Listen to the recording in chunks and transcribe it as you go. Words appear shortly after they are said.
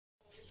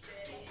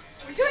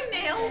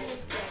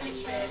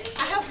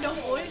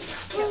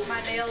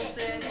nails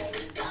did.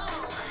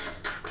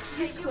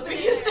 He's clipping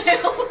his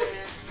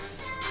nails.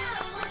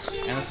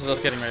 And this is us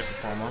getting ready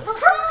for formal. For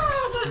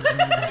prom!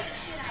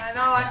 I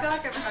know, I feel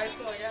like I'm in high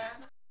school again.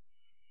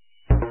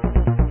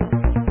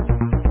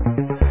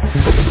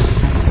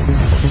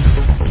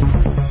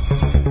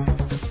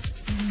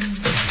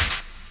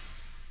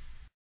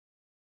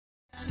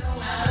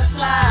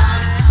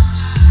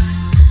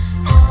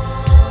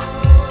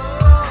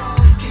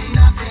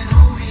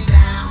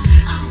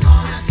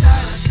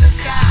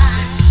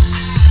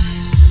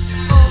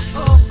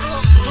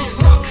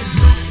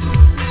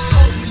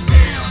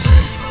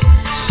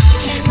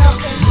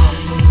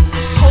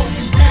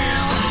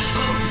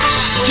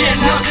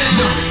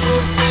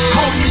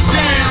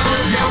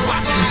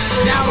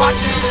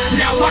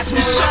 Now watch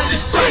me shut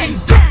this thing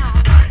down.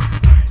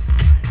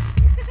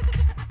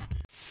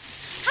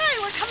 Hi,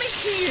 we're coming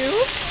to you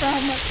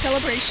from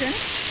Celebration.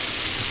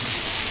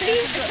 See,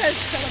 it says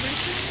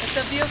Celebration. It's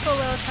a beautiful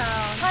little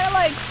town. I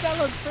like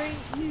celebrate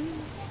you.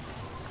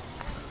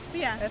 But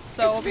yeah, It's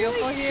so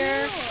beautiful really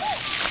here.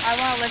 Cool. I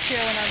want to live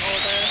here when I'm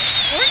older.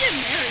 We're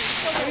getting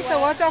married.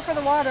 Lisa, watch out for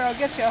the water. I'll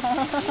get you.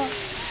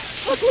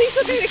 Look,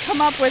 Lisa made to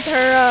come up with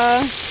her.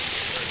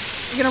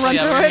 You gonna run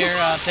through we're it? here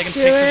taking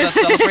pictures at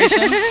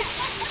Celebration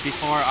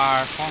before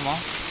our formal.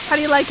 How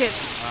do you like it?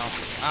 Well,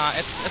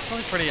 it's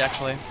really pretty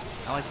actually.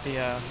 I like the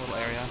little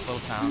area, it's a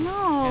little town.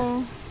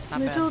 No, not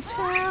little bad.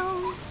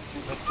 town,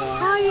 But,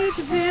 quiet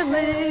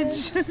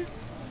village.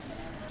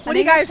 What do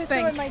you guys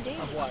think?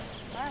 Of what?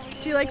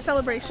 Do you like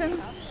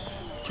Celebration?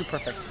 Too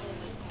perfect.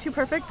 Too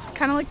perfect?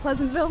 Kind of like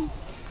Pleasantville?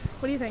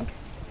 What do you think?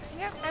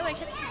 Yeah, I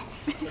like it.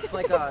 It's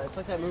like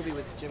that movie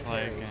with Jim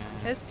Carrey.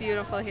 It's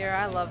beautiful here.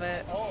 I love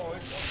it.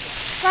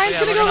 Ryan's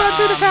gonna go run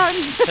through the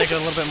fountains. Take a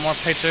little bit more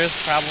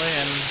pictures probably,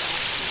 and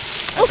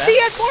We'll see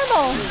you at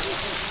formal.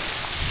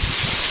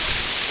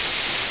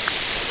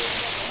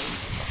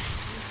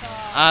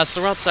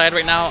 So we're outside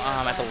right now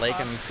at the lake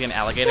and we see an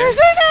alligator. There's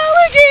an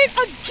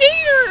alligator! A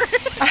gator!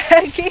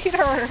 A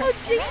gator! A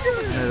gator!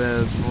 It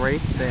is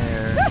right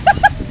there.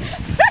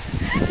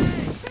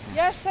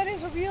 Yes, that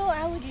is a real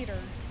alligator.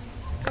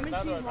 Coming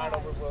to you live.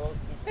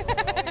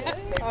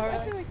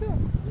 That's really cool.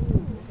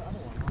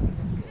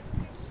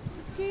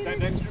 That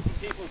next group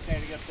of people is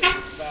standing up there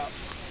just about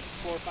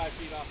 4 or 5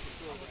 feet off the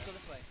shore. Let's go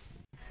this way.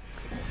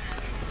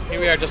 Here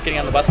we are just getting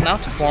on the bus now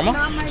to formal.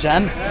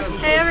 Jen.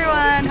 Hey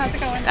everyone, how's it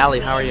going?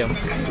 Allie, how are you?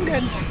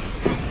 Good.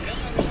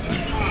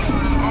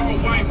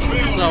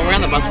 So we're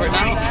on the bus right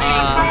now,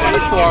 going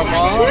to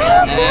formal,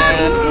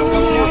 and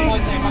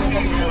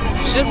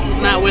Chip's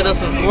not with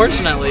us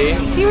unfortunately.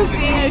 He was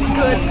being a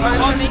good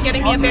person and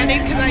getting me a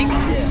band-aid because I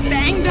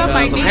banged up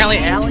my knee. Apparently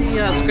Allie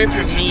scraped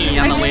her knee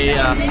on the way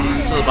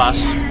to the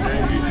bus.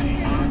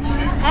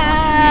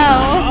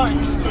 Ow.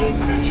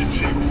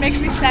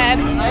 Makes me sad.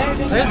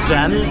 There's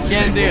Jen. You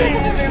can't do it.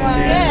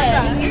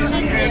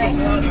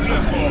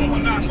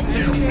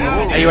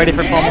 Are you ready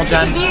for formal,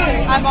 Jen?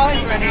 I'm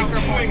always ready for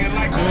formal.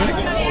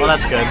 Well,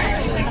 that's good.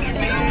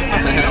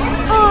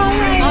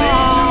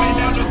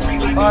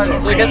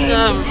 So I guess,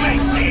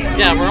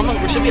 yeah,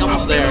 we should be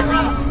almost there.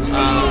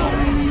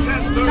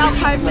 About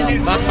 5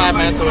 minutes. About 5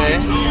 minutes away.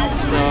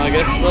 So I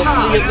guess we'll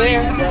see you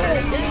there.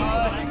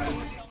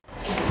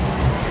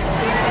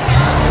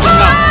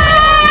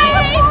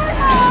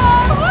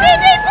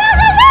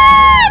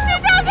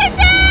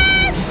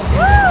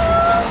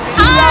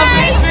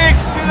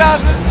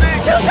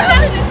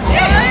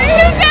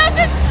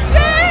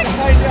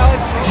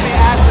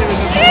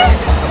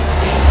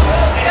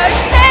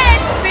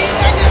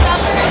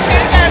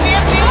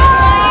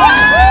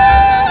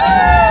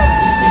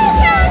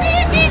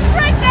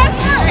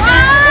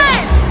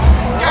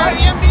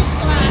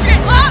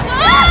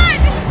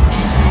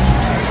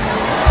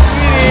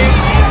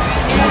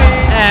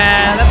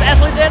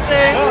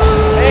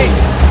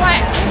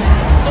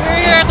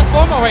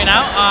 Right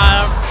now,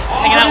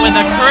 hanging out with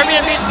the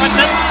Caribbean Beach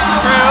Princess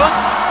crew.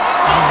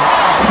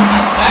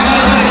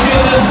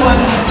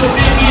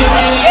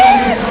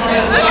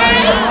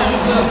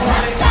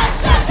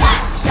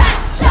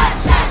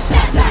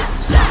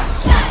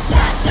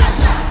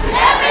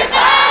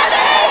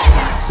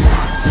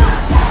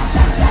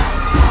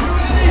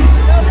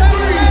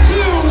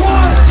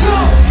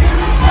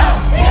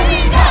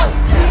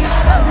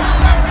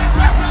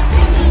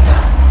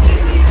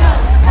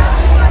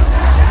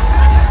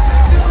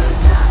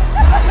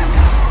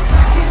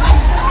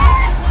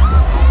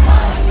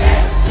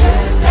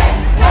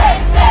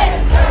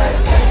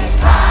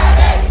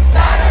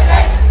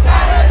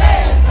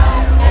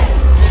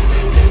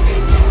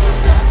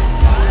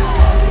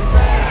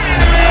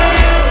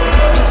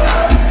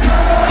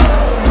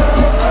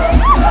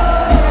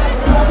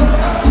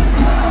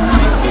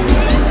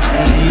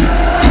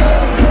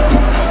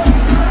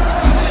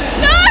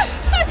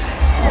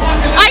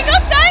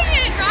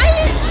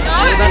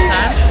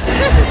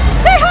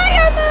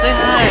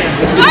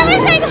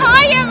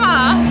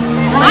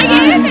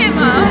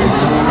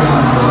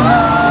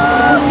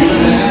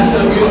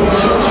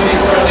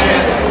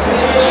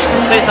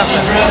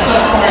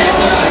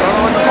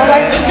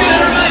 Let's get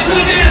everybody to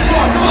the dance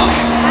floor, come on!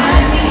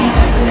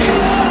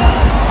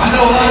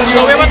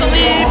 So we're about to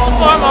leave the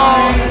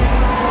formal.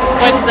 It's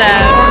quite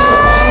sad.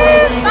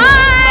 Bye!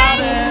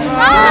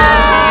 Bye!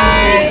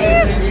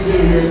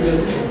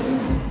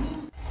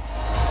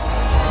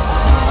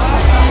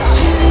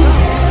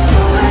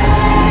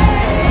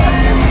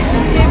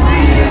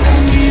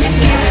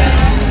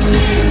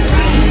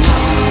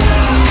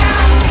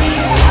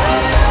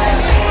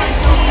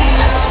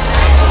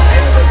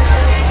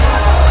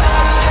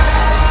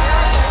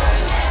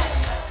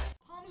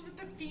 With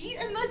the feet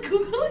and the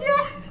googly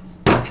eyes.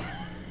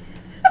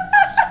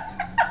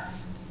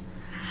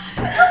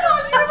 Come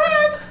on, you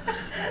man.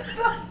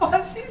 The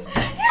fuzzies.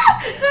 Yeah,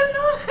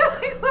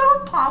 like little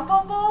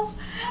pom-pom balls.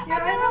 Yeah,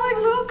 and they were like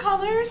little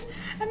colors.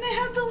 And they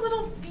had the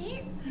little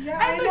feet. Yeah,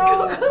 and I the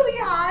know. googly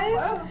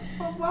eyes.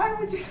 But why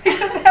would you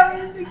think of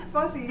having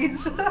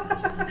fuzzies? Because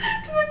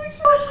I'd be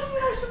so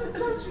mean. I should have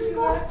touched you.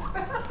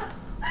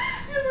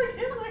 You're like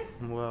Hitler.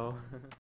 Whoa.